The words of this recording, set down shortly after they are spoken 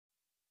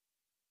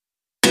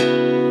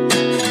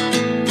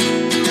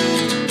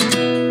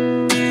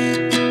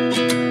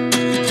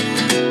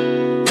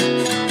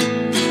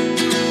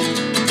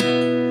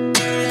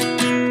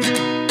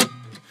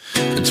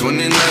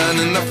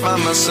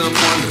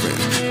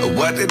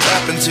What did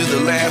happen to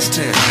the last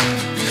 10?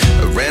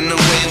 I ran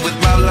away with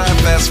my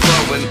life, fast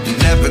forward,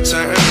 never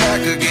turn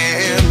back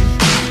again.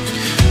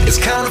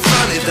 It's kind of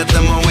funny that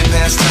the more we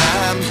pass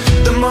time,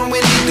 the more we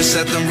need to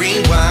set them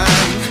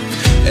rewind.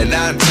 And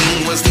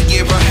 19 was the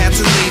year I had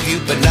to leave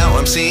you, but now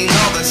I'm seeing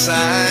all the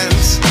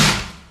signs.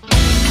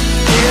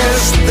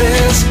 Is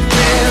this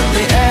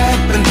really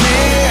happening?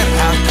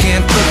 I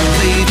can't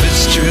believe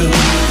it's true.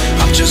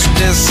 I'm just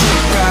as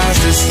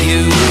surprised as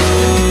you.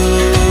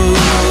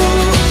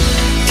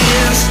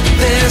 Is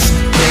this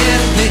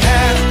really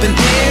happening?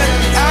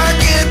 I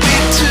can't be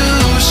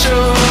too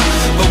sure,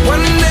 but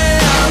one day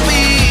I'll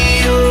be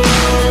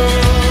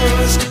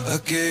yours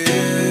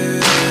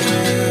again.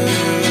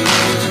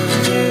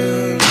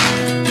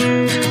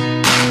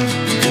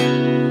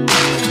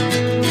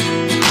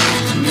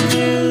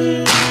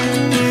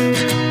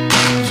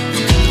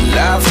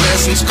 Life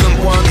lessons come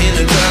one in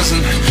a dozen,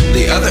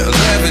 the other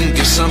 11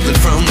 give something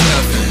from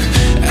nothing.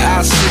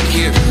 I sit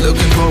here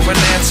looking for an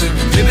answer.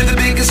 Maybe the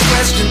biggest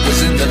question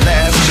was in the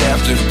last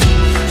chapter.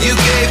 You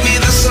gave me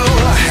the soul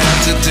I have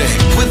today.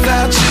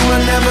 Without you I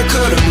never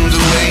could have moved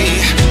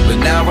away. But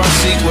now I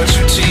see what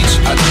you teach.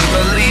 I do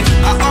believe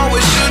I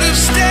always should have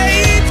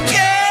stayed.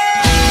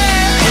 Yeah.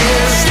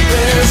 Is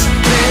this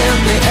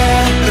really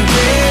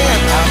happening?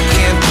 I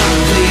can't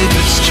believe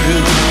it's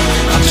true.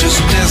 I'm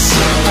just as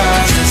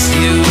surprised as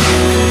you.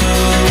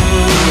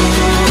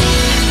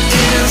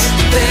 Is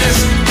this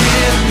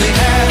really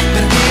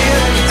happening?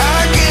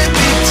 I can't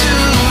be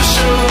too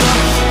sure,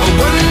 but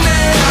one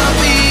day I'll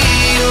be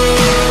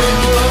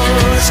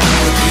yours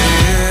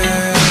again.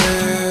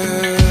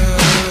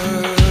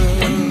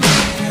 One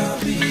day I'll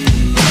be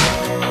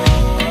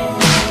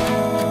yours.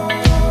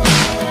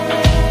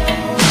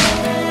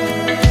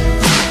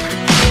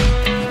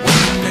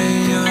 One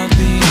day I'll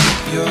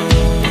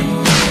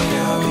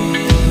be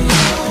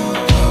yours.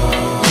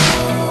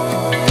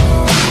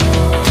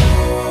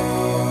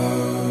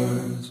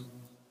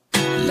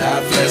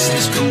 Life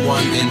lessons come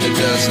one in a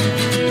dozen,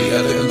 the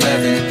other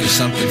 11 give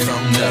something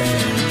from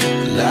nothing.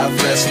 Life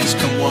lessons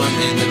come one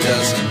in a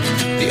dozen,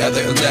 the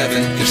other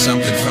 11 give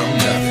something from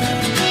nothing.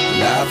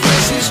 Life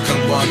lessons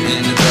come one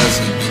in a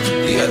dozen,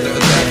 the other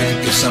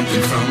 11 give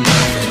something from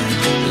nothing.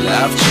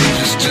 Life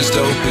changes just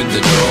open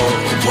the door.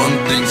 One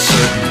thing's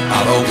certain,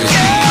 I'll always be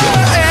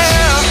yours.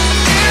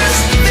 Is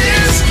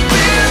this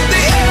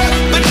really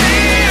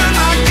happening?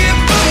 I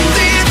can't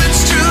believe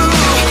it's true.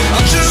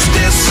 I'm just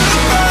as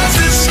surprised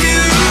as you.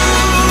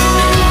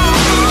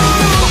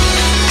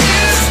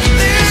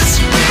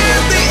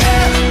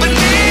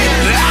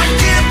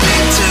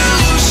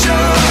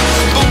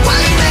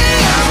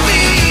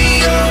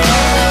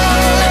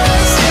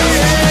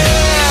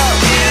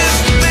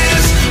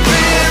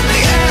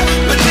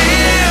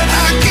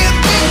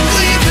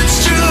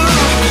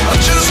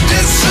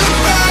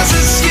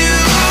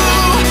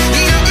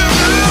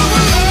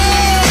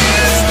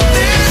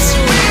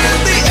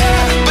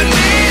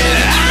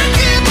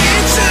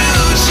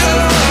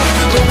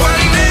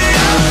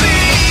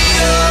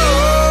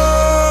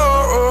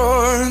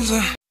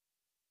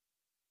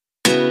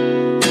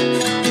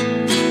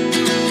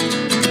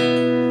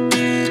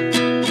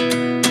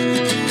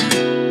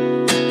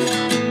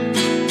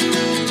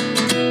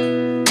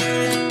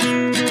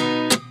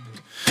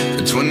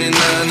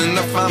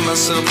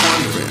 Myself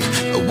wondering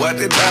what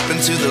did happen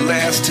to the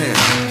last 10.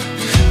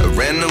 I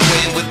ran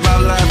away with my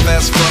life,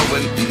 fast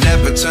forward,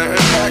 never turn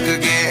back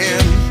again.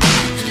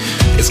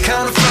 It's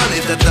kind of funny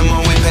that the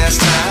more we pass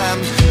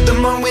time, the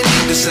more we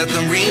need to set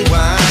them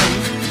rewind.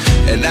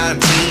 And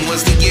 19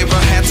 was the year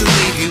I had to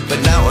leave you,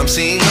 but now I'm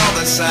seeing all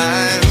the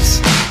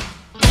signs.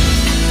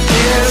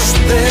 Is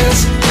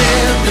this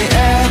really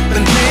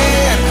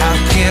happening? I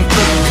can't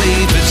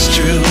believe it's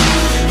true.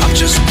 I'm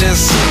just as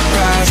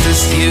surprised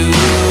as you.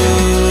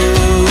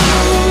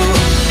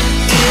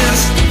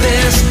 Is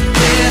this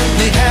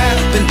really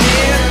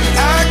happening?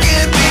 I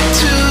can't be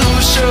too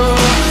sure,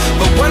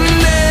 but one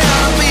day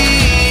I'll be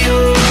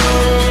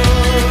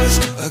yours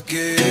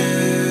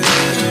again.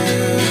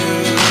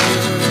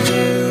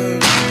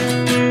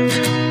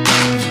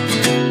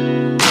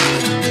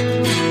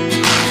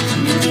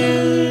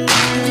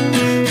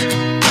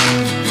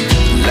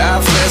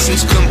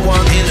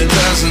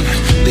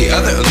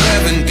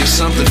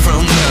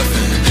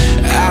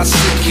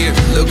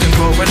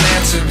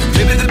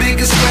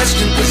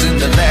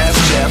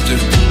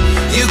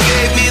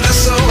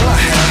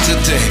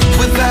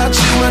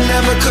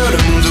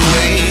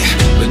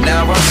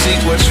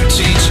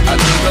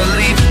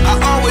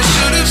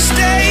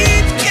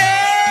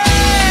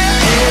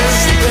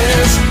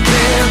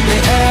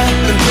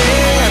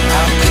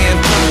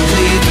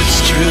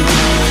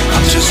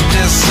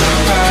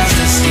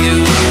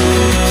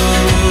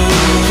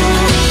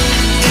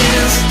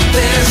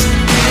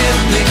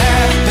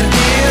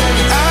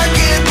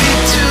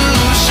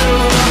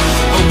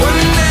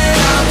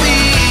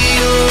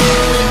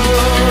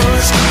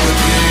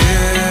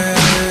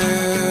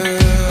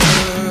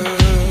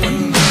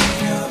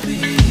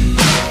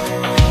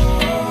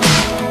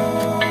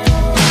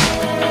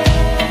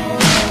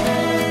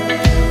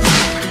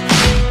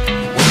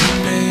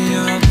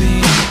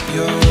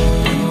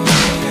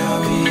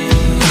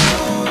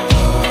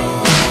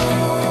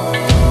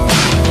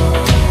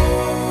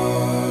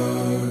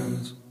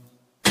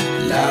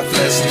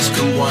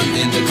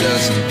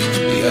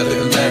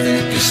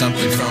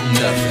 from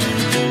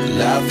nothing.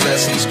 Life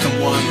lessons come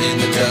one in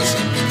a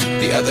dozen.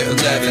 The other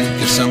 11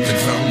 give something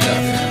from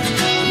nothing.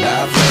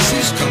 Life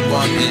lessons come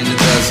one in a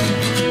dozen.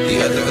 The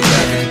other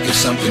 11 give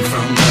something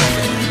from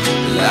nothing.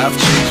 Life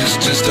changes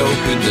just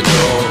open the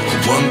door.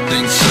 One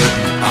thing's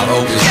certain,